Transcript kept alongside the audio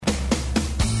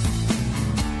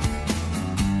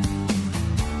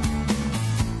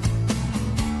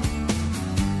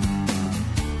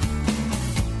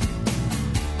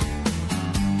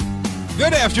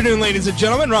Good afternoon, ladies and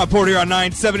gentlemen. Rob Porter here on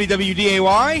 970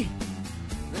 WDAY.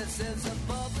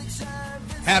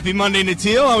 Happy Monday,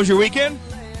 Natil. How was your weekend?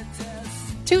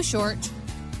 Too short.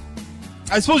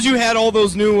 I suppose you had all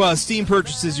those new Steam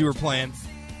purchases you were playing.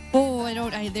 Oh,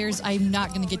 I'm not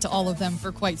going to get to all of them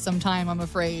for quite some time, I'm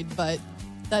afraid, but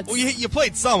that's... Well, you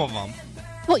played some of them.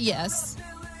 Well, yes.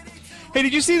 Hey,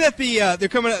 did you see that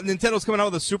Nintendo's coming out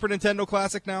with a Super Nintendo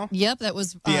Classic now? Yep, that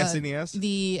was... The SNES?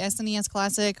 The SNES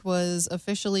Classic was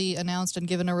officially announced and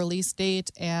given a release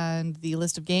date, and the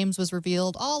list of games was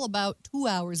revealed all about 2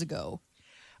 hours ago.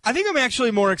 I think I'm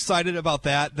actually more excited about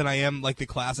that than I am, like, the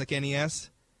classic NES.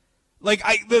 Like,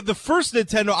 the first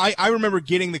Nintendo, I remember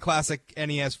getting the classic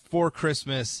NES for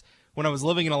Christmas when I was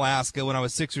living in Alaska when I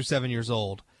was 6 or 7 years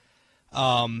old.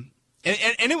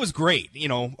 And it was great. You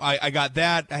know, I got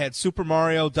that. I had Super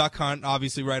Mario, Duck Hunt,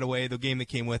 obviously right away, the game that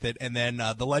came with it, and then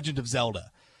The Legend of Zelda.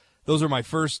 Those are my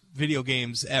first video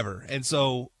games ever. And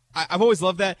so I've always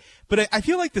loved that. But I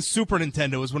feel like the Super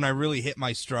Nintendo is when I really hit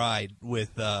my stride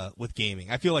with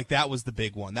gaming. I feel like that was the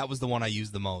big one. That was the one I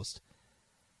used the most.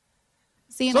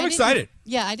 See, so I'm excited.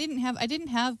 Yeah, I didn't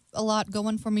have a lot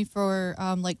going for me for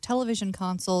like television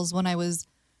consoles when I was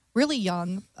really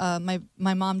young. My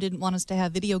mom didn't want us to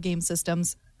have video game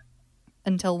systems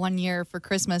until one year for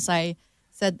Christmas. I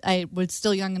said I was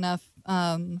still young enough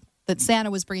that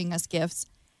Santa was bringing us gifts,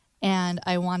 and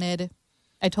I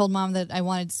told Mom that I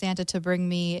wanted Santa to bring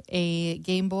me a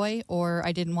Game Boy, or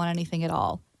I didn't want anything at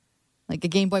all. Like, a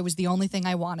Game Boy was the only thing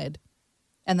I wanted,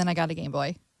 and then I got a Game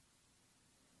Boy.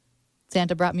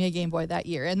 Santa brought me a Game Boy that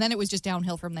year, and then it was just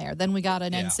downhill from there. Then we got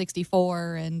an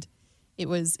N64, and it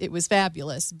was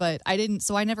fabulous. But I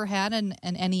never had an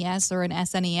NES or an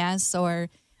SNES or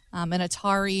an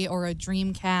Atari or a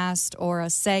Dreamcast or a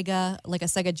Sega, like a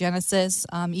Sega Genesis,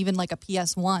 even like a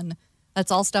PS1.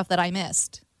 That's all stuff that I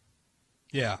missed.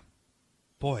 Yeah,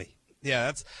 boy,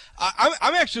 yeah.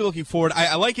 I'm actually looking forward.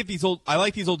 I like these old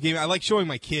games. I like showing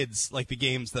my kids like the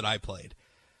games that I played.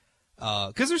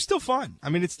 Because they're still fun. I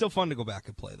mean, it's still fun to go back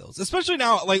and play those, especially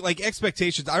now. Like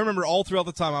expectations. I remember all throughout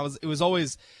the time it was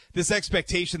always this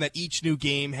expectation that each new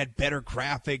game had better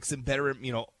graphics and better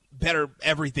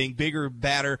everything, bigger,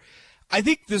 badder. I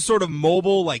think this sort of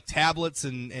mobile, like tablets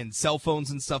and cell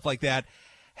phones and stuff like that,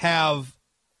 have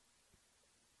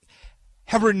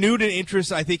renewed an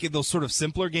interest. I think in those sort of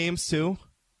simpler games too,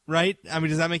 right? I mean,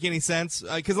 does that make any sense?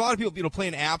 Because a lot of people,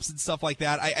 playing apps and stuff like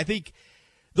that. I think.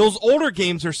 Those older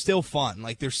games are still fun.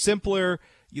 Like, they're simpler.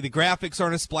 The graphics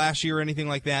aren't as splashy or anything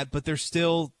like that, but they're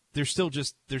still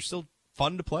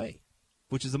fun to play,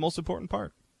 which is the most important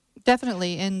part.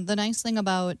 Definitely. And the nice thing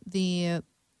about the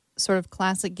sort of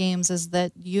classic games is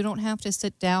that you don't have to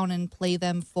sit down and play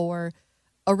them for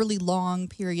a really long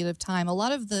period of time. A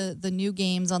lot of the new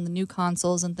games on the new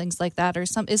consoles and things like that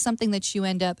is something that you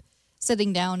end up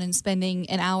sitting down and spending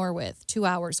an hour with, 2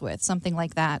 hours with, something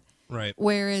like that. Right.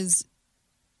 Whereas,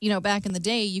 back in the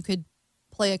day, you could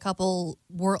play a couple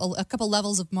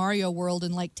levels of Mario World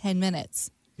in like 10 minutes.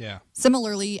 Yeah.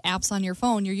 Similarly, apps on your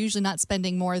phone, you're usually not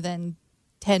spending more than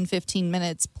 10, 15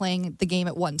 minutes playing the game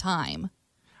at one time.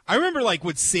 I remember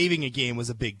when saving a game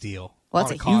was a big deal. Well,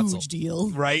 that's a huge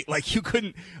deal. Right? Like, you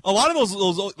couldn't, a lot of those,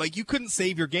 like, you couldn't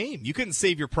save your game. You couldn't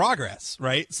save your progress,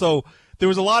 right? So there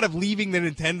was a lot of leaving the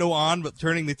Nintendo on but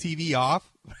turning the TV off.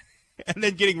 And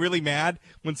then getting really mad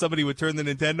when somebody would turn the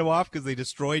Nintendo off because they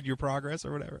destroyed your progress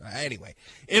or whatever. Anyway,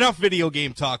 enough video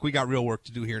game talk. We got real work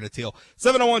to do here in Natil.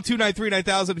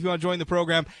 701-293-9000 if you want to join the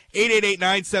program.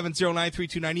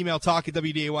 888-970-9329. Email talk at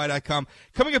WDAY.com.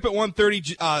 Coming up at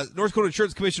 1:30, North Dakota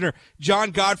Insurance Commissioner Jon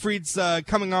Godfread's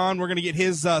coming on. We're going to get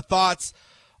his thoughts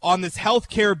on this health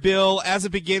care bill as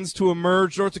it begins to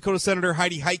emerge. North Dakota Senator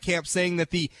Heidi Heitkamp saying that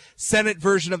the Senate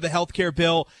version of the health care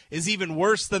bill is even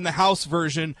worse than the House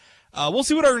version. We'll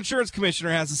see what our insurance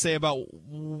commissioner has to say about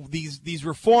these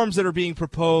reforms that are being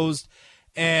proposed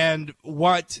and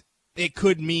what it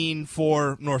could mean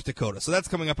for North Dakota. So that's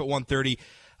coming up at 1:30.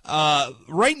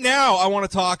 Right now, I want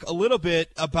to talk a little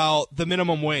bit about the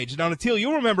minimum wage. Now, Natil,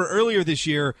 you'll remember earlier this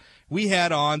year, we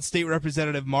had on State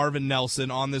Representative Marvin Nelson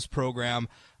on this program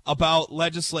about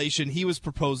legislation he was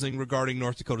proposing regarding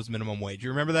North Dakota's minimum wage. You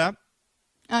remember that?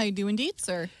 I do indeed,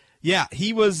 sir. Yeah,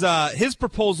 he was. His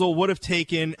proposal would have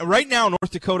taken. Right now,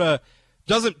 North Dakota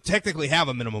doesn't technically have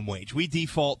a minimum wage. We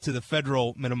default to the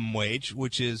federal minimum wage,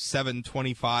 which is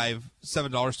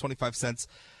 $7.25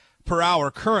 per hour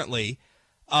currently.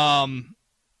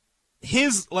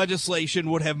 His legislation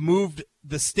would have moved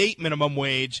the state minimum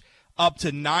wage up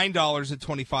to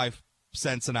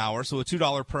 $9.25 an hour, so a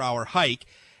 $2 per hour hike,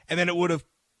 and then it would have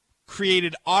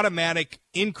created automatic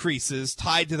increases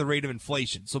tied to the rate of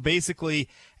inflation. So basically,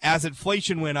 as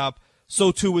inflation went up,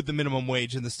 so too would the minimum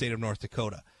wage in the state of North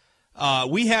Dakota.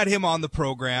 We had him on the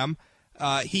program.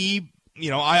 I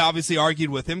obviously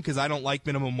argued with him because I don't like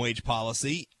minimum wage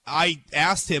policy. I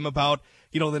asked him about,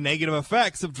 the negative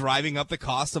effects of driving up the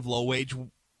cost of low-wage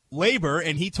labor,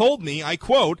 and he told me, I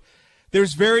quote,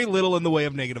 "There's very little in the way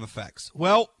of negative effects."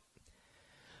 Well,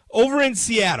 over in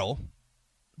Seattle,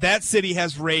 that city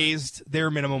has raised their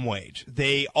minimum wage.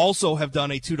 They also have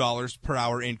done a $2 per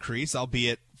hour increase,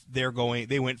 albeit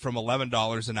they went from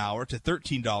 $11 an hour to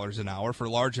 $13 an hour for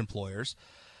large employers.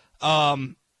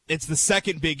 It's the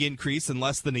second big increase in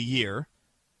less than a year,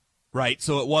 right?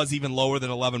 So it was even lower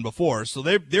than 11 before. So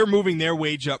they're moving their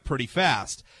wage up pretty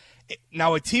fast.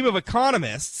 Now, a team of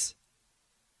economists,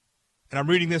 and I'm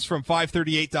reading this from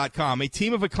 538.com, a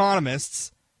team of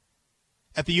economists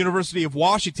at the University of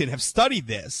Washington have studied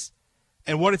this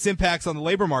and what its impacts on the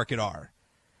labor market are.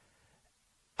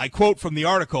 I quote from the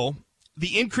article,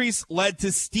 "The increase led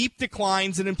to steep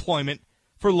declines in employment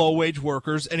for low-wage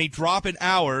workers and a drop in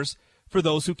hours for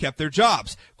those who kept their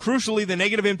jobs. Crucially, the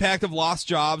negative impact of lost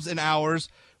jobs and hours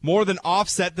more than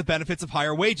offset the benefits of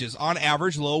higher wages. On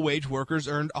average, low-wage workers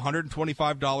earned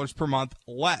 $125 per month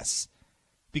less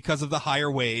because of the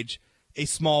higher wage, a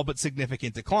small but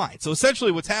significant decline." So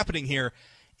essentially what's happening here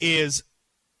is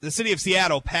the city of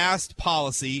Seattle passed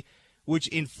policy which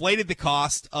inflated the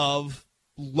cost of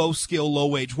low-skill,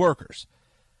 low-wage workers.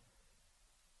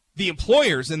 The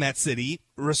employers in that city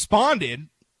responded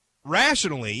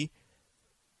rationally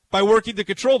by working to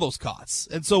control those costs.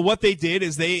 And so what they did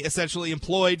is they essentially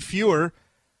employed fewer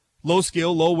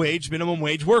low-skill, low-wage, minimum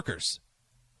wage workers.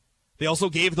 They also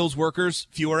gave those workers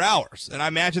fewer hours. And I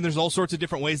imagine there's all sorts of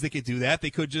different ways they could do that.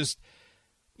 They could just,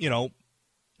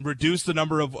 reduce the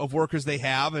number of workers they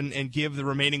have and give the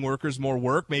remaining workers more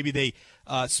work. Maybe they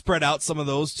spread out some of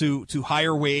those to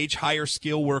higher wage, higher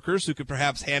skill workers who could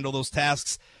perhaps handle those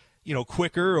tasks,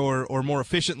 quicker or more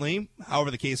efficiently, however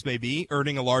the case may be,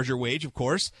 earning a larger wage, of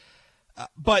course.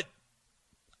 But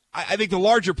I think the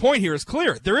larger point here is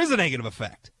clear. There is a negative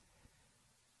effect.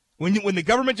 When the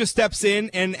government just steps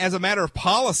in and, as a matter of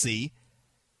policy,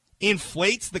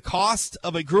 inflates the cost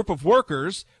of a group of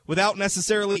workers without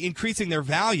necessarily increasing their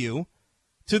value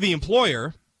to the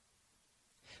employer's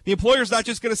not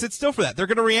just going to sit still for that. They're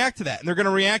going to react to that, and they're going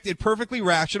to react in perfectly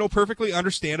rational, perfectly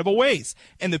understandable ways.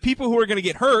 And the people who are going to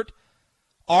get hurt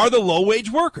are the low-wage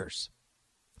workers.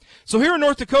 So here in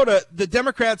North Dakota, the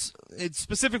Democrats,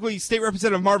 specifically State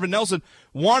Representative Marvin Nelson,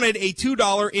 wanted a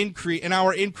 $2 an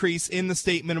hour increase in the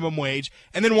state minimum wage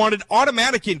and then wanted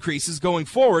automatic increases going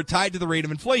forward tied to the rate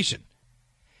of inflation.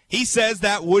 He says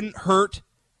that wouldn't hurt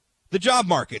the job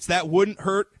markets. That wouldn't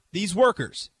hurt these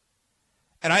workers.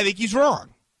 And I think he's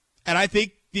wrong. And I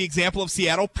think the example of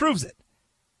Seattle proves it.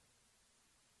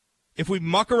 If we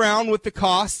muck around with the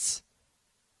costs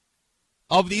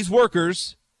of these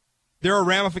workers, there are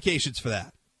ramifications for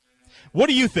that. What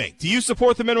do you think? Do you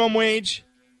support the minimum wage?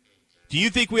 Do you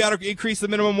think we ought to increase the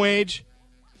minimum wage?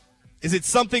 Is it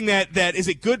something that is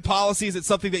it good policy? Is it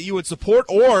something that you would support?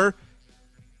 Or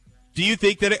do you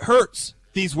think that it hurts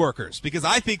these workers? Because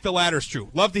I think the latter is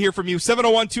true. Love to hear from you.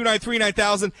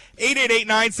 701-293-9000,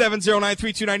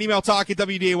 888-970-9329, email talk at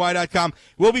WDAY.com.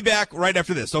 We'll be back right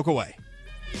after this. Don't go away.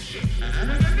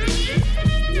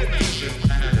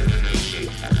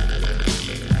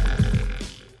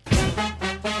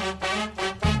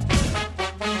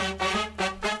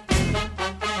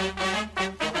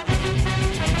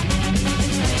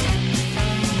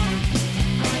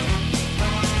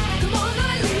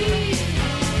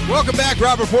 Welcome back.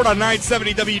 Rob Report on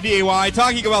 970 WDAY.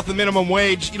 Talking about the minimum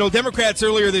wage. Democrats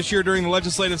earlier this year during the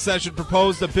legislative session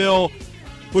proposed a bill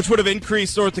which would have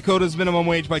increased North Dakota's minimum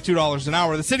wage by $2 an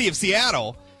hour. The city of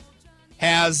Seattle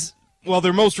has,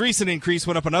 their most recent increase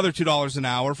went up another $2 an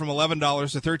hour from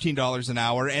 $11 to $13 an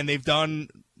hour, and they've done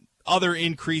other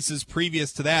increases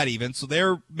previous to that even. So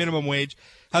their minimum wage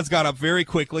has gone up very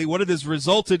quickly. What it has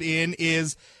resulted in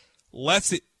is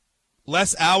less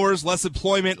hours, less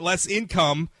employment, less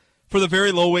income for the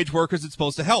very low-wage workers it's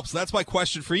supposed to help. So that's my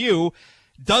question for you.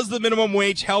 Does the minimum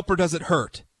wage help or does it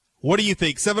hurt? What do you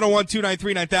think?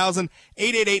 701-293-9000,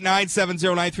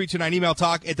 888-970-9329, email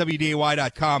talk at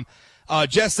WDAY.com.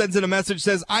 Jess sends in a message,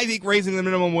 says, I think raising the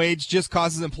minimum wage just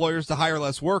causes employers to hire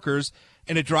less workers,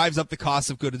 and it drives up the cost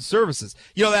of goods and services.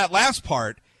 That last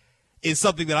part is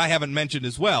something that I haven't mentioned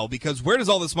as well, because where does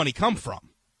all this money come from,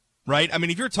 right? I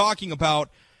mean, if you're talking about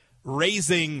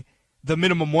raising the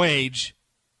minimum wage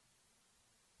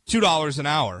 $2 an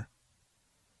hour,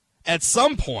 at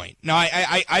some point, now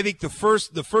I think the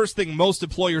first thing most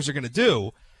employers are going to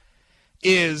do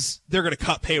is they're going to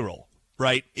cut payroll,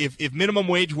 right? If minimum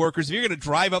wage workers, if you're going to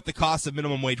drive up the cost of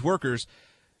minimum wage workers,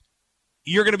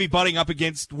 you're going to be butting up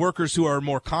against workers who are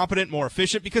more competent, more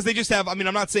efficient, because they just have, I mean,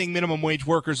 I'm not saying minimum wage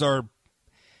workers are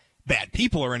bad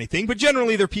people or anything, but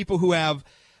generally they're people who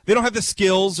they don't have the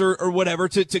skills or whatever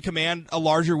to command a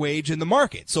larger wage in the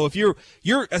market. So if you're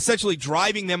essentially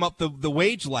driving them up the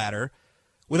wage ladder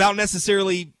without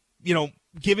necessarily,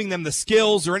 giving them the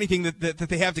skills or anything that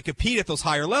they have to compete at those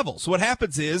higher levels. So what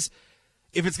happens is,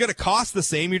 if it's going to cost the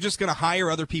same, you're just going to hire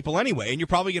other people anyway, and you're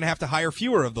probably going to have to hire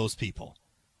fewer of those people.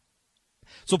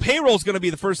 So payroll is going to be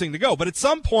the first thing to go. But at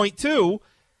some point, too,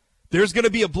 there's going to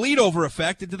be a bleed-over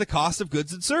effect into the cost of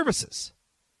goods and services,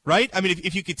 right? I mean,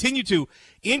 if you continue to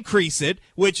increase it,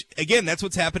 which, again, that's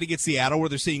what's happening in Seattle, where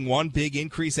they're seeing one big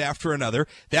increase after another.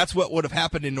 That's what would have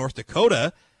happened in North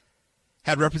Dakota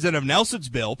had Representative Nelson's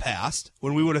bill passed,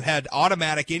 when we would have had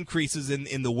automatic increases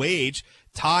in the wage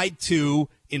tied to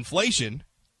inflation.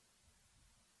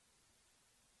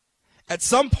 At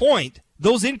some point,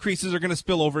 those increases are going to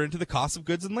spill over into the cost of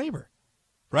goods and labor,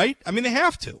 right? I mean, they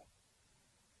have to.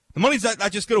 The money's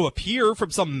not just going to appear from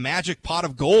some magic pot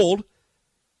of gold.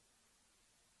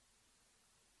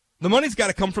 The money's got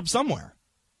to come from somewhere.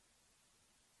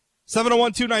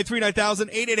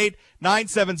 701-293-9000,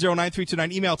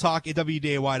 888-970-9329, email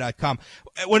talk@wday.com.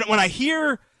 When I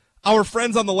hear our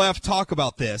friends on the left talk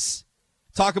about this,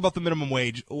 talk about the minimum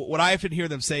wage, what I often hear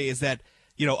them say is that,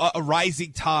 a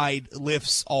rising tide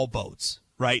lifts all boats,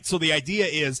 right? So the idea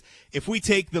is, if we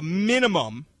take the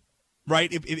minimum, right,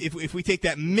 if we take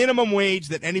that minimum wage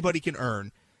that anybody can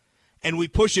earn and we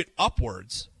push it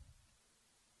upwards,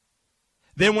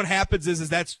 then what happens is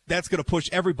that's going to push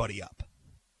everybody up.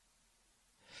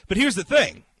 But here's the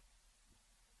thing.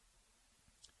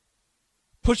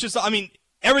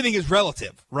 Everything is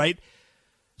relative, right?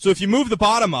 So if you move the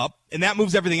bottom up and that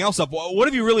moves everything else up, what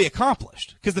have you really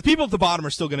accomplished? Because the people at the bottom are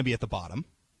still going to be at the bottom.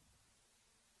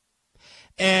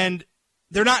 And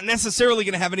they're not necessarily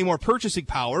going to have any more purchasing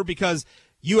power because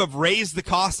you have raised the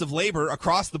cost of labor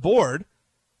across the board.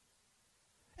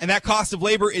 And that cost of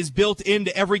labor is built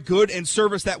into every good and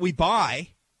service that we buy.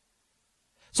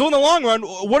 So in the long run,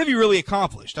 what have you really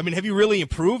accomplished? I mean, have you really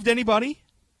improved anybody?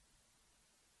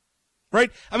 Right?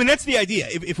 I mean, that's the idea.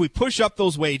 If we push up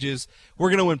those wages, we're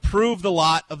going to improve the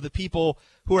lot of the people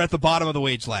who are at the bottom of the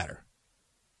wage ladder.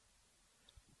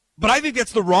 But I think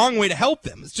that's the wrong way to help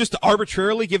them. It's just to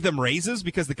arbitrarily give them raises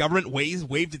because the government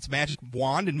waved its magic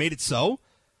wand and made it so.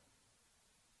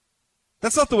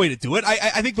 That's not the way to do it.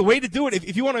 I think the way to do it,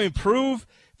 if you want to improve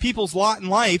people's lot in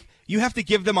life, you have to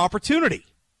give them opportunity.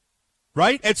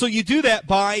 Right? And so you do that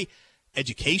by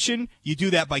education. You do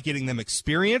that by getting them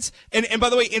experience. And by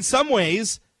the way, in some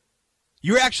ways,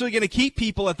 you're actually going to keep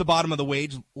people at the bottom of the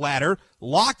wage ladder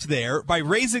locked there by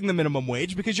raising the minimum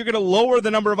wage, because you're going to lower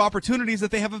the number of opportunities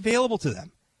that they have available to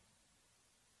them.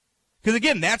 Because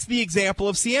again, that's the example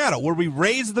of Seattle, where we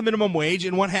raise the minimum wage,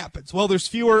 and what happens? Well, there's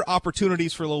fewer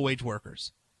opportunities for low-wage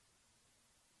workers.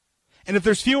 And if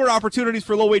there's fewer opportunities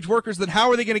for low-wage workers, then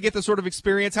how are they going to get the sort of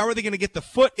experience? How are they going to get the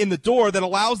foot in the door that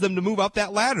allows them to move up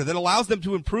that ladder, that allows them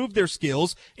to improve their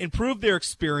skills, improve their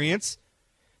experience,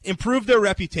 improve their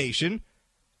reputation,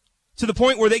 to the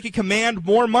point where they can command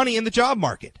more money in the job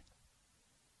market?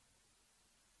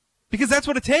 Because that's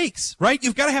what it takes, right?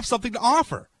 You've got to have something to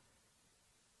offer.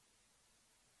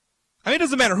 I mean, it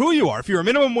doesn't matter who you are, if you're a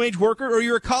minimum wage worker or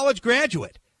you're a college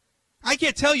graduate. I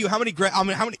can't tell you how many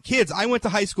kids I went to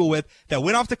high school with that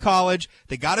went off to college,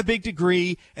 they got a big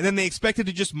degree, and then they expected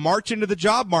to just march into the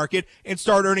job market and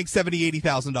start earning $70,000,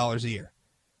 $80,000 a year.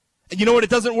 And you know what? It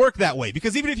doesn't work that way,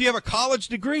 because even if you have a college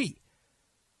degree,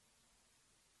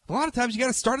 a lot of times you got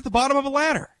to start at the bottom of a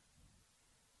ladder.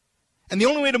 And the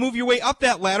only way to move your way up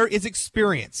that ladder is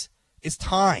experience, is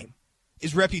time,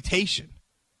 is reputation.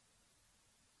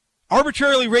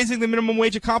 Arbitrarily raising the minimum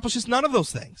wage accomplishes none of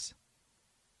those things.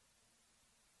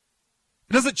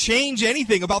 It doesn't change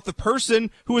anything about the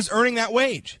person who is earning that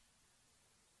wage.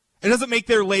 It doesn't make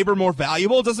their labor more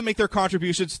valuable. It doesn't make their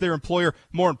contributions to their employer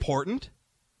more important.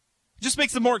 It just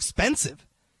makes them more expensive.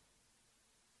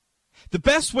 The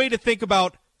best way to think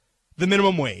about the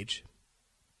minimum wage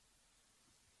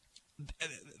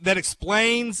that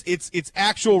explains its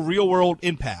actual real-world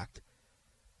impact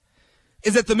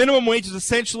is that the minimum wage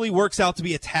essentially works out to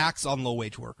be a tax on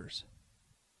low-wage workers.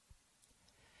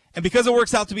 And because it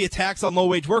works out to be a tax on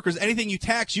low-wage workers, anything you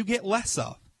tax, you get less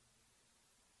of.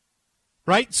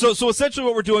 Right? So essentially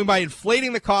what we're doing by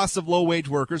inflating the costs of low-wage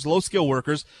workers, low-skill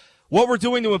workers, what we're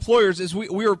doing to employers is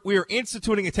we are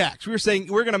instituting a tax. We are saying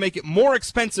we're going to make it more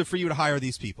expensive for you to hire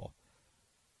these people.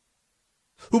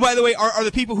 Who, by the way, are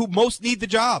the people who most need the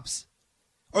jobs.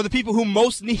 are the people who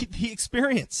most need the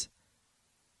experience.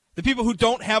 The people who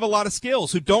don't have a lot of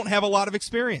skills, who don't have a lot of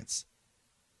experience.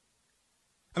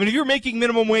 I mean, if you're making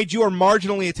minimum wage, you are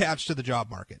marginally attached to the job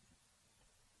market.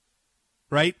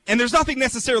 Right? And there's nothing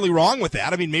necessarily wrong with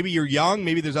that. I mean, maybe you're young,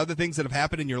 maybe there's other things that have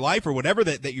happened in your life or whatever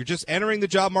that you're just entering the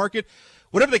job market.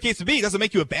 Whatever the case may be, it doesn't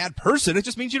make you a bad person. It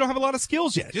just means you don't have a lot of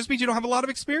skills yet. It just means you don't have a lot of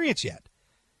experience yet.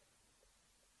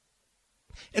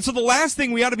 And so the last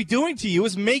thing we ought to be doing to you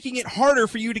is making it harder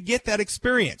for you to get that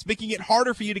experience, making it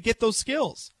harder for you to get those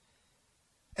skills.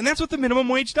 And that's what the minimum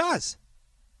wage does.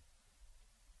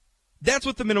 That's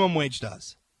what the minimum wage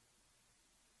does.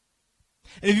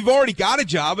 And if you've already got a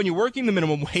job and you're working the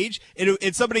minimum wage,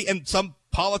 and some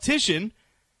politician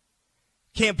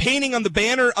campaigning on the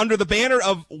banner, under the banner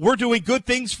of we're doing good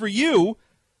things for you,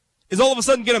 is all of a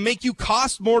sudden going to make you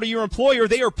cost more to your employer,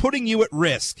 they are putting you at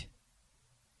risk.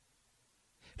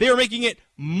 They are making it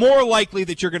more likely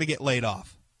that you're going to get laid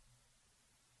off.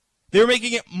 They're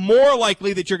making it more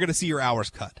likely that you're going to see your hours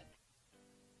cut.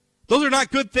 Those are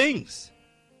not good things.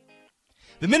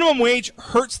 The minimum wage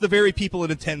hurts the very people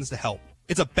it intends to help.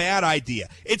 It's a bad idea.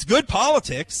 It's good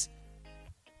politics,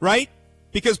 right?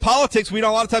 Because politics, a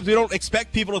lot of times we don't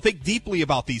expect people to think deeply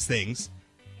about these things,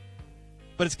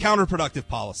 but it's counterproductive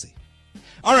policy.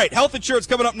 All right, health insurance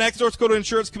coming up next. North Dakota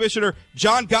Insurance Commissioner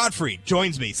Jon Godfread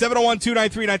joins me.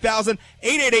 701-293-9000,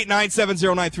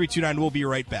 888-970-9329. We'll be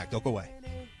right back. Don't go away.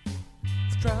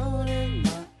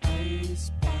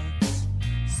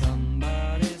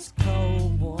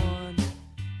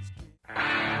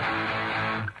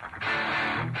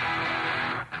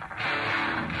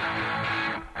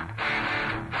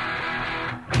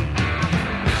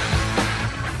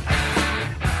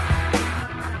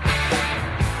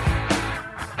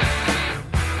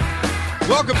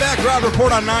 Welcome back. Rob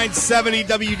Report on 970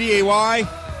 WDAY.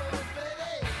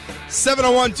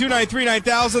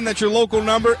 701-293-9000. That's your local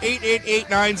number.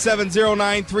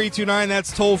 888-970-9329.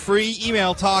 That's toll free.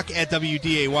 Email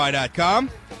talk@WDAY.com.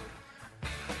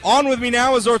 On with me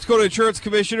now is North Dakota Insurance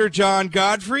Commissioner Jon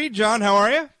Godfread. Jon, how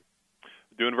are you?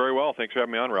 Doing very well. Thanks for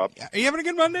having me on, Rob. Are you having a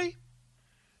good Monday?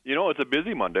 You know, it's a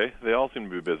busy Monday. They all seem to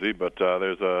be busy, but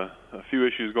there's a few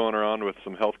issues going around with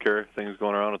some healthcare things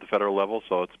going around at the federal level,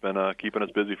 so it's been keeping us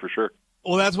busy for sure.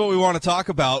 Well, that's what we want to talk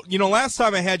about. You know, last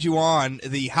time I had you on,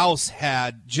 the House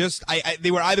had just they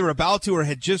were either about to or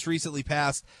had just recently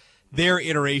passed their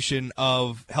iteration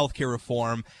of healthcare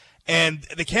reform. And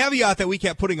the caveat that we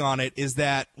kept putting on it is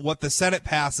that what the Senate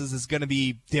passes is going to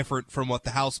be different from what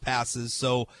the House passes.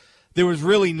 So there was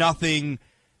really nothing.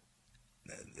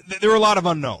 There were a lot of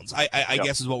unknowns, I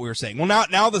guess is what we were saying. Well,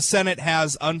 now the Senate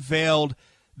has unveiled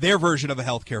their version of a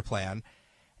health care plan.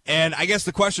 And I guess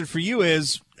the question for you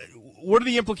is, what are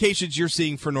the implications you're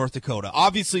seeing for North Dakota?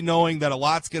 Obviously knowing that a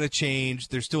lot's going to change.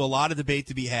 There's still a lot of debate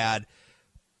to be had.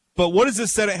 But what is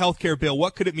this Senate health care bill?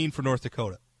 What could it mean for North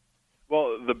Dakota?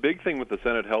 Well, the big thing with the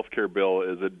Senate health care bill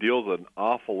is it deals an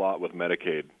awful lot with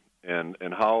Medicaid and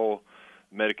how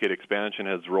Medicaid expansion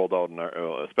has rolled out,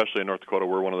 especially in North Dakota.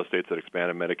 We're one of the states that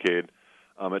expanded Medicaid.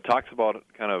 It talks about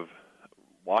kind of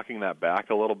walking that back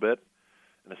a little bit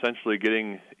and essentially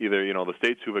getting either, the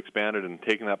states who've expanded and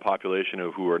taken that population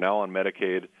who are now on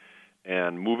Medicaid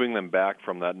and moving them back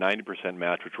from that 90%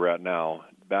 match, which we're at now,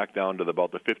 back down to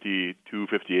about the 52,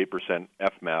 58%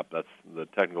 FMAP. That's the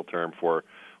technical term for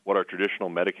what our traditional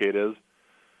Medicaid is.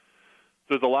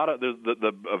 There's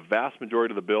a vast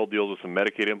majority of the bill deals with some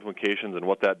Medicaid implications and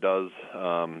what that does,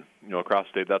 across the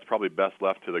state. That's probably best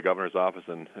left to the governor's office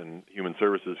and Human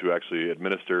Services, who actually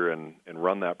administer and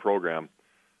run that program.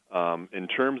 In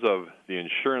terms of the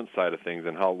insurance side of things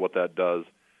and what that does,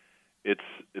 it's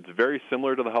very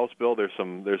similar to the House bill. There's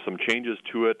some changes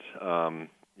to it.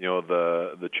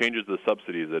 The changes to the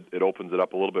subsidies. It opens it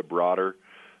up a little bit broader.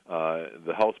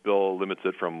 The House bill limits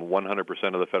it from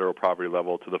 100% of the federal property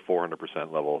level to the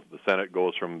 400% level. The Senate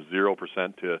goes from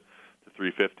 0% to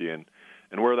 350, and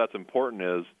where that's important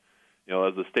is,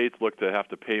 as the states look to have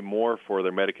to pay more for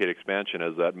their Medicaid expansion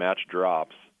as that match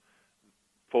drops,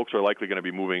 folks are likely going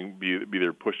to be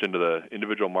either pushed into the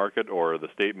individual market, or the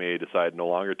state may decide no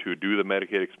longer to do the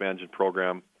Medicaid expansion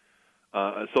program.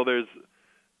 So there's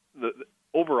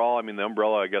overall, the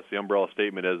umbrella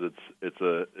statement is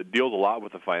it deals a lot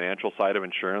with the financial side of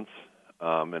insurance,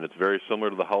 and it's very similar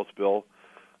to the House bill.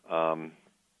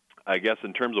 I guess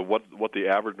in terms of what the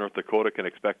average North Dakotan can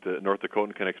expect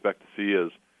to see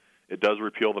is it does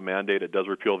repeal the mandate, it does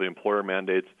repeal the employer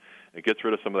mandates, it gets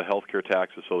rid of some of the health care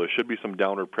taxes, so there should be some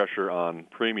downward pressure on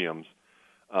premiums.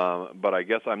 But I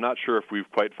guess I'm not sure if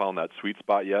we've quite found that sweet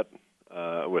spot yet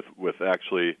with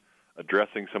actually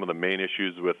addressing some of the main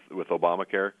issues with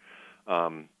Obamacare.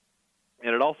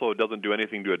 And it also doesn't do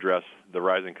anything to address the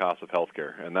rising cost of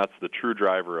healthcare, and that's the true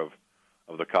driver of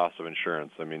the cost of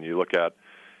insurance. I mean, you look at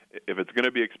if it's going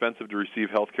to be expensive to receive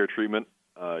healthcare treatment,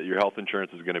 your health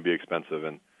insurance is going to be expensive,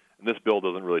 and this bill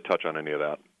doesn't really touch on any of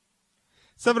that.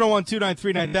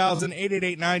 701-293-9000,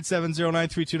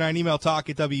 888-970-9329, email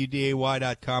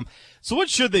talk@wday.com. So what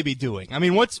should they be doing? I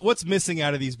mean, what's missing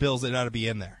out of these bills that ought to be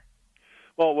in there?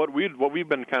 Well, what we've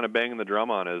been kind of banging the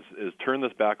drum on is turn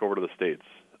this back over to the states.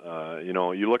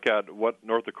 You look at what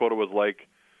North Dakota was like,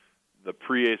 the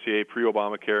pre-ACA,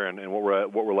 pre-Obamacare, and what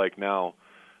we're like now.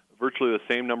 Virtually the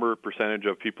same percentage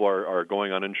of people are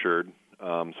going uninsured.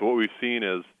 So what we've seen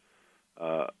is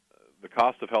the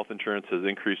cost of health insurance has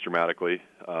increased dramatically.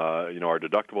 Our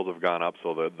deductibles have gone up,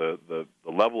 so the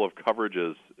level of coverage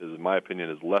is, in my opinion,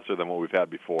 is lesser than what we've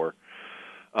had before.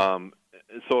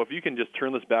 So if you can just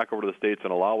turn this back over to the states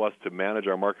and allow us to manage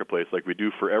our marketplace like we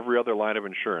do for every other line of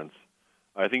insurance,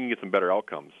 I think you can get some better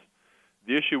outcomes.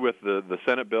 The issue with the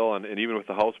Senate bill and even with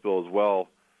the House bill as well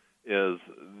is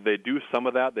they do some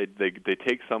of that. They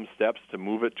take some steps to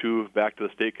move it back to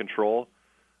the state control,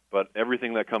 but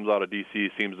everything that comes out of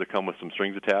D.C. seems to come with some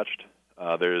strings attached.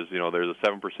 There's a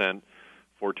 7%,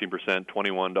 14%,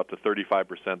 21%, up to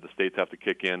 35% the states have to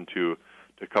kick in to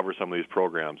cover some of these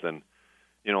programs. And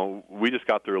we just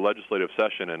got through a legislative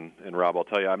session, and Rob, I'll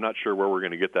tell you, I'm not sure where we're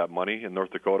going to get that money in North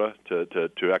Dakota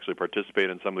to actually participate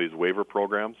in some of these waiver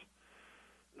programs.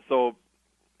 So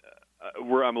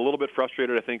I'm a little bit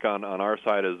frustrated, I think, on our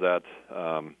side is that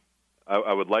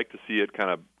I would like to see it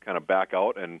kind of back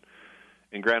out. And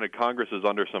granted, Congress is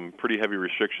under some pretty heavy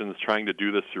restrictions trying to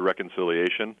do this through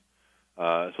reconciliation.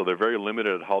 So they're very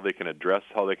limited at how they can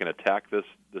attack this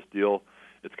deal.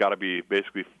 It's got to be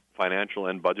basically financial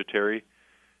and budgetary.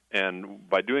 And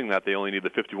by doing that, they only need the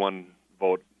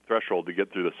 51-vote threshold to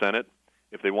get through the Senate.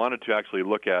 If they wanted to actually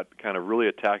look at kind of really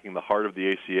attacking the heart of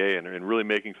the ACA and really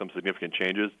making some significant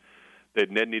changes,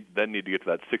 they'd then need to get to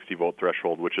that 60-vote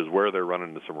threshold, which is where they're running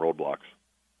into some roadblocks.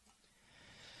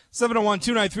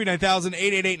 701-293-9000,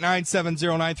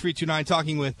 888-970-9329,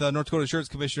 talking with North Dakota Insurance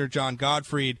Commissioner Jon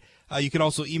Godfread. You can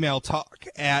also email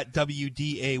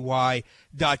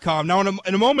talk@wday.com. Now, in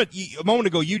a moment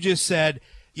ago, you just said,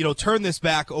 turn this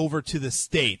back over to the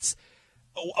states.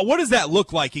 What does that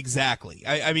look like exactly?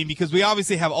 I mean, because we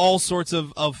obviously have all sorts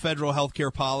of federal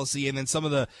healthcare policy, and then some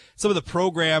of the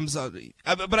programs.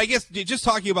 But I guess just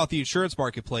talking about the insurance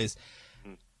marketplace,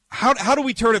 how do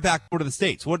we turn it back over to the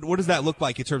states? What does that look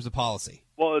like in terms of policy?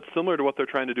 Well, it's similar to what they're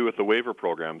trying to do with the waiver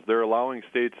programs. They're allowing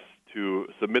states to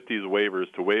submit these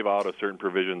waivers to waive out of certain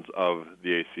provisions of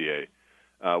the ACA.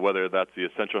 Whether that's the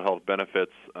essential health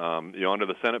benefits, under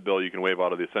the Senate bill, you can waive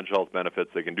out of the essential health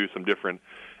benefits. They can do some different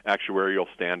actuarial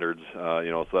standards,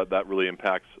 so that really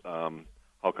impacts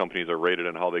how companies are rated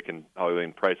and how they can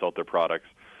price out their products.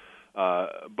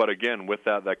 But again, with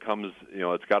that comes,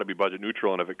 it's got to be budget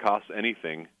neutral, and if it costs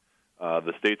anything,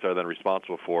 the states are then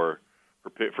responsible for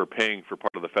paying for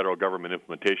part of the federal government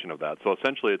implementation of that. So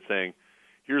essentially, it's saying,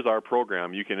 here's our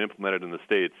program. You can implement it in the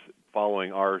states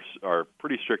following our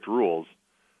pretty strict rules.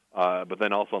 But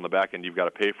then also on the back end, you've got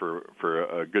to pay for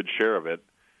a good share of it.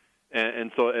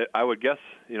 And so I would guess,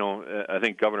 I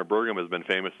think Governor Burgum has been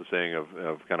famous to saying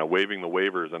of kind of waiving the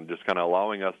waivers and just kind of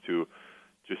allowing us to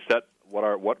set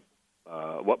what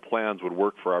plans would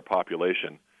work for our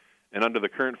population. And under the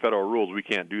current federal rules, we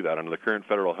can't do that. Under the current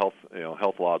federal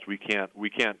health laws, we can't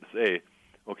say,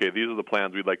 okay, these are the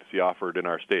plans we'd like to see offered in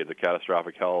our state, the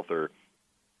catastrophic health or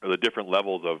the different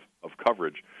levels of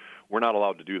coverage. We're not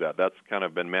allowed to do that. That's kind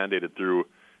of been mandated through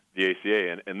the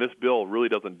ACA, and this bill really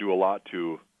doesn't do a lot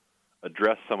to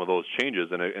address some of those changes.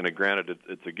 And granted,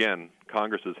 it's again,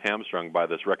 Congress is hamstrung by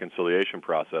this reconciliation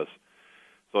process,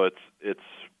 so it's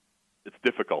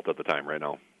difficult at the time right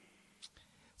now.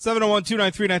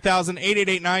 701-293-9000,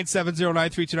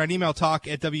 888-970-9329, email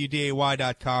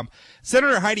talk@wday.com.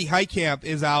 Senator Heidi Heitkamp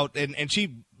is out, and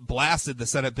she blasted the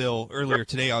Senate bill earlier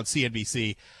today on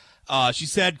CNBC. She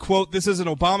said, quote, "This isn't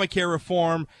Obamacare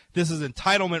reform. This is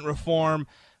entitlement reform."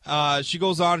 She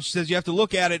goes on, she says, "You have to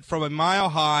look at it from a mile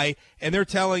high, and they're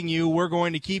telling you we're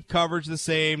going to keep coverage the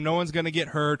same, no one's going to get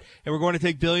hurt, and we're going to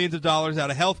take billions of dollars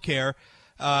out of health care."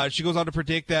 She goes on to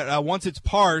predict that once it's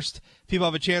parsed, people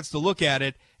have a chance to look at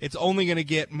it, it's only going to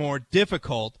get more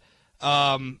difficult.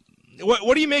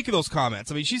 What do you make of those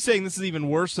comments? I mean, she's saying this is even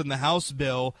worse than the House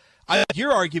bill.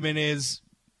 Your argument is,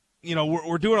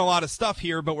 we're doing a lot of stuff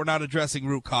here, but we're not addressing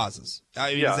root causes.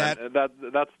 I mean,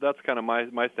 that's kind of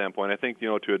my standpoint. I think,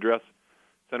 to address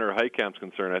Senator Heitkamp's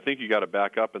concern, I think you got to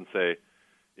back up and say,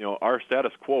 our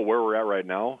status quo where we're at right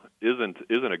now isn't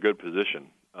a good position.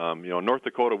 North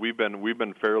Dakota, we've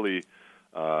been fairly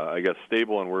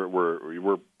stable, and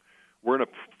we're in a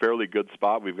fairly good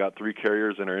spot. We've got 3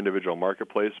 carriers in our individual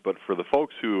marketplace, but for the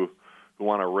folks who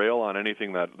want to rail on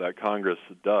anything that Congress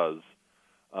does,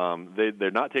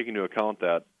 they're not taking into account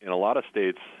that in a lot of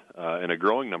states, in a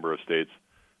growing number of states,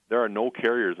 there are no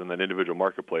carriers in that individual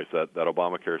marketplace that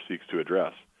Obamacare seeks to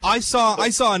address. I saw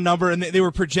a number, and they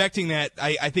were projecting that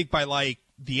I think by like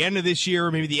the end of this year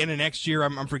or maybe the end of next year,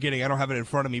 I'm forgetting, I don't have it in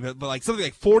front of me, but like something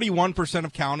like 41%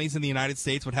 of counties in the United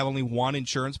States would have only one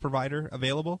insurance provider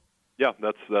available. Yeah,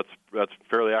 that's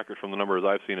fairly accurate from the numbers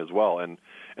I've seen as well, and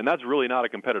that's really not a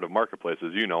competitive marketplace,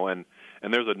 as you know, and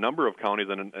there's a number of counties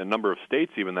and a number of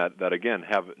states even that again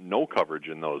have no coverage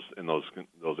in those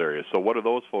areas. So what do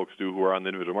those folks do who are on the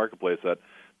individual marketplace that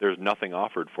there's nothing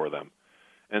offered for them?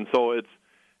 And so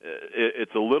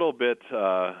it's a little bit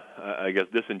I guess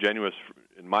disingenuous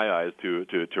in my eyes to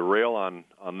rail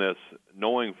on this,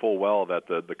 knowing full well that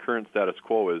the current status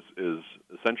quo is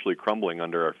essentially crumbling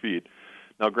under our feet.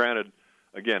 Now, granted,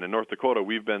 again, in North Dakota,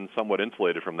 we've been somewhat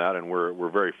insulated from that, and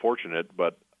we're very fortunate,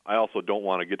 but I also don't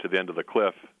want to get to the end of the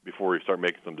cliff before we start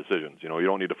making some decisions. You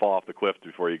don't need to fall off the cliff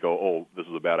before you go, oh, this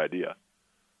is a bad idea.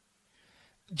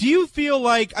 Do you feel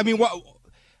like,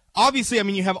 obviously,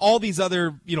 you have all these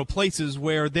other, places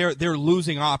where they're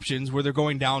losing options, where they're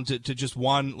going down to just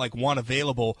one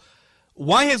available.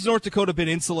 Why has North Dakota been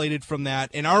insulated from that,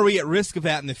 and are we at risk of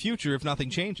that in the future if nothing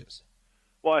changes?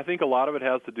 Well, I think a lot of it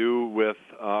has to do with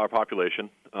our population.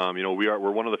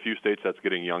 We're one of the few states that's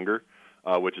getting younger,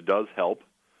 which does help.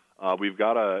 We've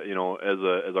got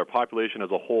as our population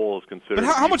as a whole is considered. But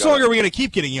how much longer are we going to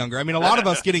keep getting younger? A lot of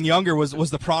us getting younger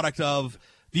was the product of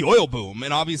the oil boom,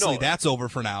 and obviously that's over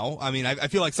for now. I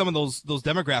feel like some of those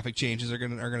demographic changes are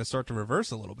going to start to reverse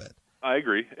a little bit. I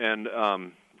agree, and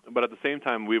but at the same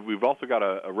time, we've also got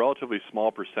a relatively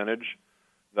small percentage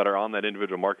that are on that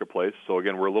individual marketplace. So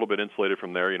again, we're a little bit insulated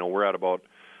from there. We're at about,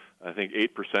 I think,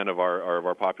 8% of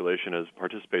our population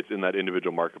participates in that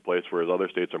individual marketplace, whereas other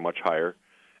states are much higher.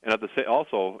 And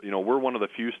also, we're one of the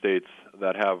few states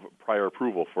that have prior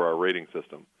approval for our rating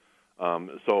system.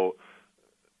 So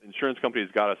insurance companies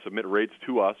got to submit rates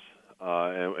to us,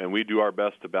 and we do our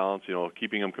best to balance,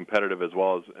 keeping them competitive as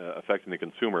well as affecting the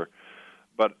consumer.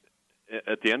 But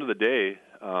at the end of the day,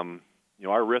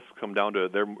 our risks come down to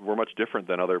we're much different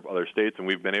than other states, and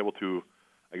we've been able to,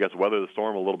 I guess, weather the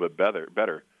storm a little bit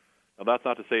better. Now, that's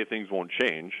not to say things won't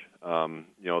change.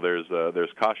 There's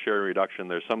cost sharing reduction.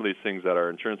 There's some of these things that our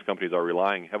insurance companies are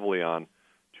relying heavily on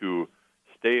to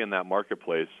stay in that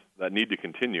marketplace that need to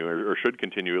continue or should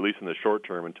continue, at least in the short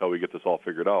term, until we get this all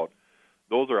figured out.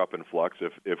 Those are up in flux.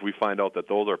 If we find out that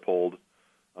those are pulled,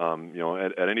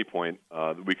 at any point,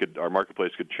 our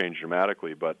marketplace could change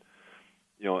dramatically. But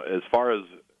as far as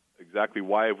exactly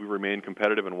why have we remained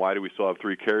competitive and why do we still have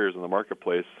 3 carriers in the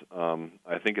marketplace,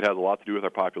 I think it has a lot to do with our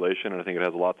population, and I think it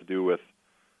has a lot to do with,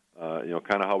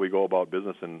 kind of how we go about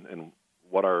business and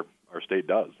what our state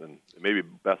does. And it may be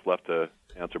best left to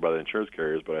answer by the insurance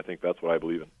carriers, but I think that's what I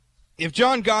believe in. If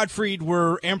Jon Godfread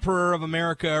were Emperor of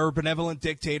America or benevolent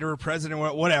dictator or president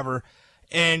or whatever,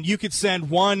 and you could send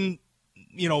one,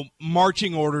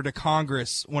 marching order to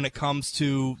Congress when it comes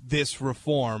to this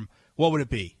reform, what would it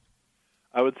be?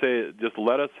 I would say just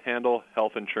let us handle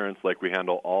health insurance like we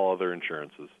handle all other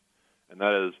insurances. And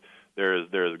that is,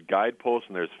 there's guideposts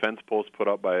and there's fence posts put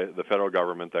up by the federal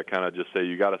government that kind of just say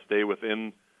you got to stay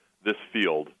within this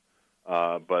field.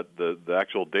 But the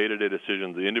actual day-to-day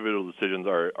decisions, the individual decisions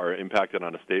are impacted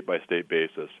on a state-by-state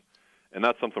basis. And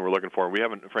that's something we're looking for. We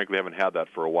frankly haven't had that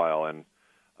for a while. And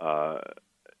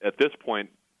at this point,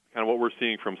 kind of what we're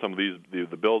seeing from some of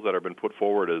the bills that have been put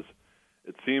forward is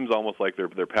it seems almost like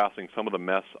they're passing some of the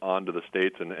mess on to the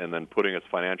states and then putting us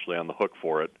financially on the hook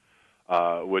for it,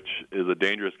 which is a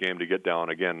dangerous game to get down.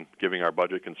 Again, giving our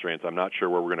budget constraints, I'm not sure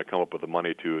where we're going to come up with the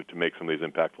money to make some of these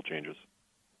impactful changes.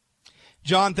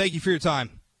 John, thank you for your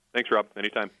time. Thanks, Rob.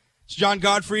 Anytime. It's Jon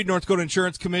Godfread, North Dakota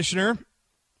Insurance Commissioner.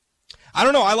 I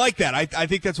don't know. I like that. I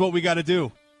think that's what we got to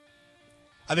do.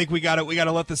 I think we got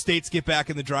to let the states get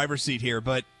back in the driver's seat here,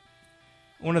 but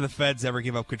when do the feds ever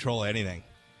give up control of anything?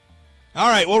 All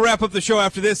right, we'll wrap up the show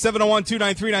after this.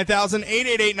 701-293-9000,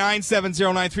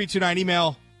 888-970-9329.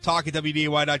 Email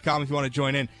talk@wday.com if you want to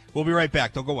join in. We'll be right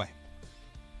back. Don't go away.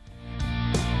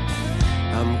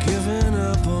 I'm giving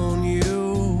up on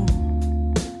you.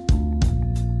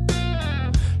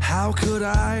 How could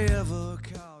I ever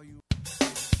call you?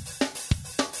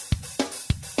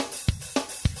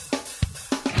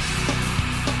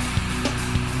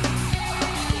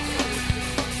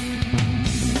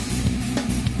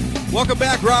 Welcome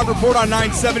back. Rob Report on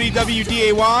 970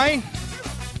 WDAY.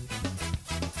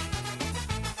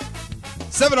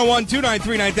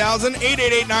 701-293-9000,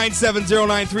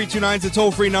 888-970-9329 is a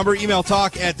toll-free number. Email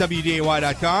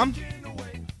talk@wday.com.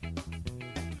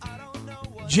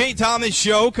 Jay Thomas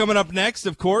Show coming up next,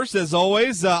 of course, as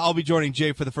always. I'll be joining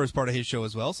Jay for the first part of his show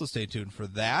as well, so stay tuned for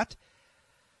that.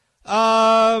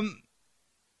 Natil,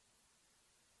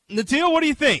 what do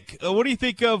you think? What do you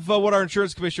think of what our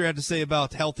insurance commissioner had to say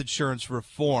about health insurance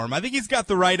reform? I think he's got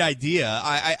the right idea.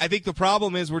 I think the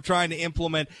problem is we're trying to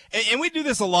implement, and we do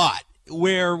this a lot,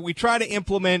 where we try to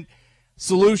implement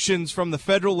solutions from the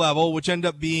federal level, which end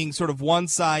up being sort of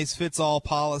one-size-fits-all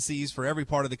policies for every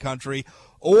part of the country,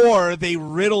 or they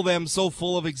riddle them so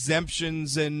full of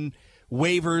exemptions and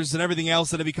waivers and everything else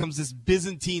that it becomes this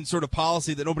Byzantine sort of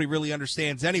policy that nobody really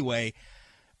understands anyway.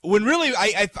 When really,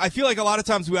 I feel like a lot of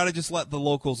times we ought to just let the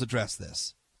locals address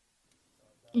this.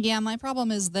 Yeah, my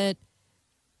problem is that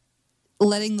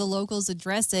letting the locals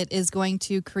address it is going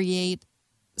to create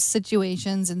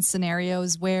situations and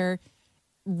scenarios where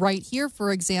right here,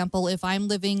 for example, if I'm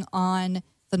living on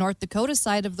the North Dakota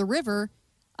side of the river,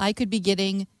 I could be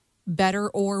getting better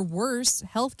or worse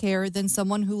health care than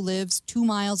someone who lives 2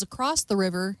 miles across the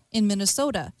river in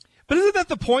Minnesota. But isn't that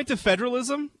the point of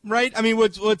federalism, right? I mean,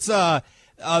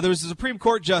 there was a Supreme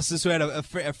Court justice who had a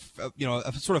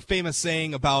sort of famous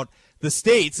saying about the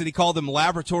states, and he called them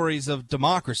laboratories of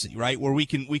democracy, right? Where we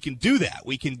can do that.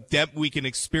 We can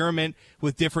experiment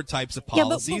with different types of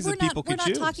policies that people can choose.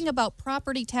 We're not talking about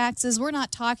property taxes. We're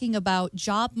not talking about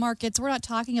job markets. We're not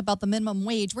talking about the minimum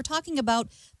wage. We're talking about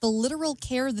the literal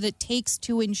care that it takes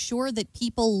to ensure that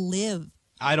people live.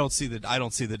 I don't see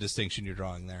the distinction you're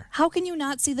drawing there. How can you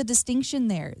not see the distinction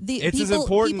there? It's as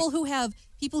important. People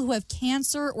who have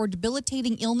cancer or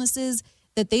debilitating illnesses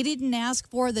that they didn't ask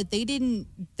for, that they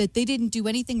didn't do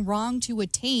anything wrong to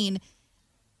attain,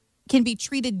 can be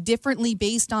treated differently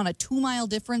based on a 2-mile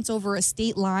difference over a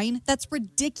state line. That's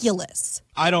ridiculous.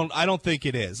 I don't think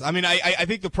it is. I mean, I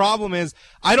think the problem is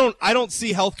I don't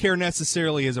see healthcare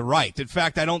necessarily as a right. In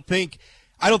fact, I don't think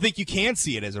you can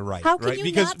see it as a right. How can right?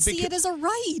 you not see it as a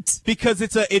right? Because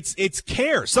it's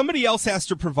care. Somebody else has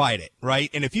to provide it, right?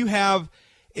 And if you have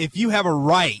a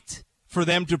right for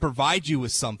them to provide you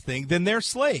with something, then they're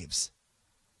slaves.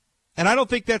 And I don't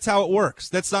think that's how it works.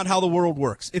 That's not how the world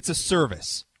works. It's a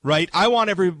service, right? I want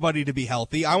everybody to be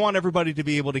healthy. I want everybody to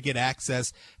be able to get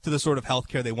access to the sort of health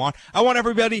care they want. I want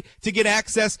everybody to get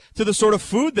access to the sort of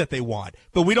food that they want.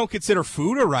 But we don't consider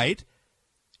food a right.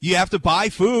 You have to buy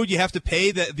food. You have to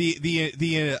pay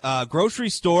the grocery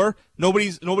store.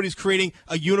 Nobody's creating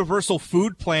a universal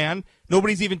food plan.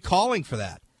 Nobody's even calling for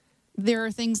that. There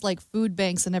are things like food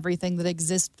banks and everything that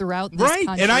exist throughout this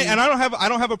country. And I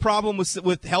don't have a problem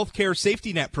with healthcare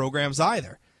safety net programs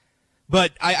either.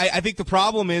 But I think the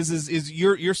problem is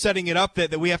you're setting it up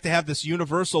that we have to have this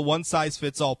universal one size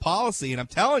fits all policy, and I'm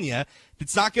telling you,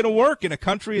 it's not going to work in a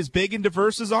country as big and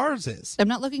diverse as ours is. I'm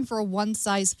not looking for a one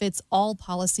size fits all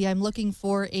policy. I'm looking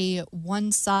for a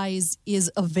one size is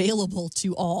available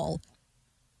to all.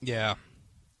 Yeah.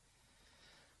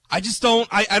 I just don't.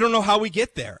 I don't know how we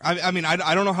get there. I mean,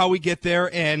 I don't know how we get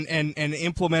there and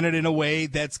implement it in a way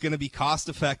that's going to be cost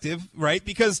effective, right?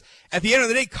 Because at the end of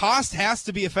the day, cost has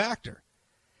to be a factor,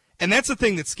 and that's the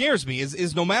thing that scares me.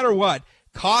 Is no matter what,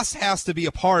 cost has to be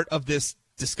a part of this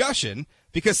discussion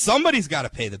because somebody's got to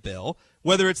pay the bill,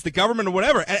 whether it's the government or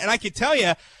whatever. And I can tell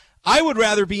you, I would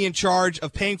rather be in charge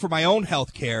of paying for my own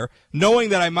health care, knowing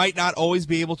that I might not always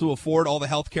be able to afford all the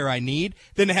health care I need,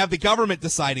 than to have the government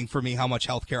deciding for me how much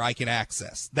health care I can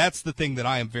access. That's the thing that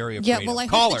I am very afraid of. Yeah, well, I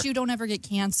hope that you don't ever get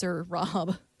cancer,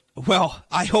 Rob. Well,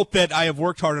 I hope that I have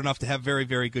worked hard enough to have very,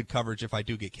 very good coverage if I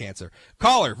do get cancer.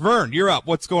 Caller, Vern, you're up.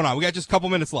 What's going on? We got just a couple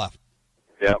minutes left.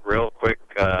 Yeah, real quick.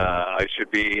 I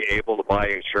should be able to buy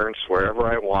insurance wherever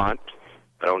I want.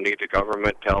 I don't need the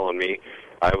government telling me.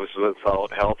 I was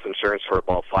without health insurance for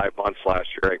about 5 months last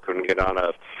year. I couldn't get on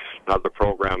another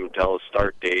program until a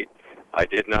start date. I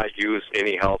did not use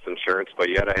any health insurance, but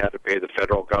yet I had to pay the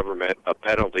federal government a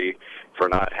penalty for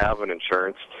not having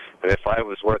insurance. And if I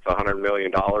was worth $100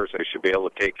 million, I should be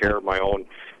able to take care of my own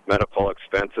medical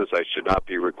expenses. I should not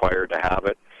be required to have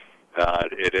it.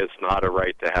 It is not a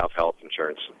right to have health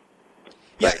insurance.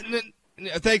 Thanks.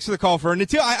 Yeah, thanks for the call, Vern.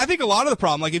 I think a lot of the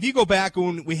problem, like if you go back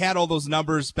when we had all those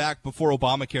numbers back before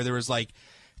Obamacare, there was like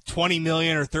 20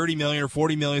 million or 30 million or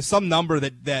 40 million, some number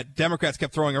that Democrats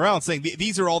kept throwing around saying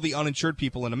these are all the uninsured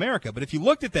people in America. But if you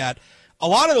looked at that, a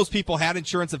lot of those people had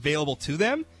insurance available to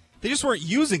them. They just weren't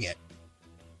using it.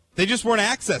 They just weren't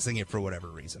accessing it for whatever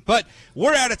reason. But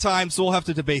we're out of time, so we'll have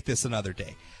to debate this another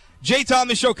day. Jay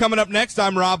Thomas Show coming up next.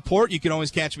 I'm Rob Port. You can always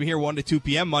catch me here 1 to 2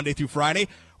 p.m. Monday through Friday,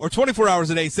 or 24 hours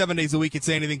a day, 7 days a week at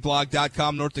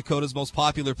sayanythingblog.com, North Dakota's most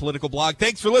popular political blog.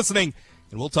 Thanks for listening,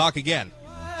 and we'll talk again.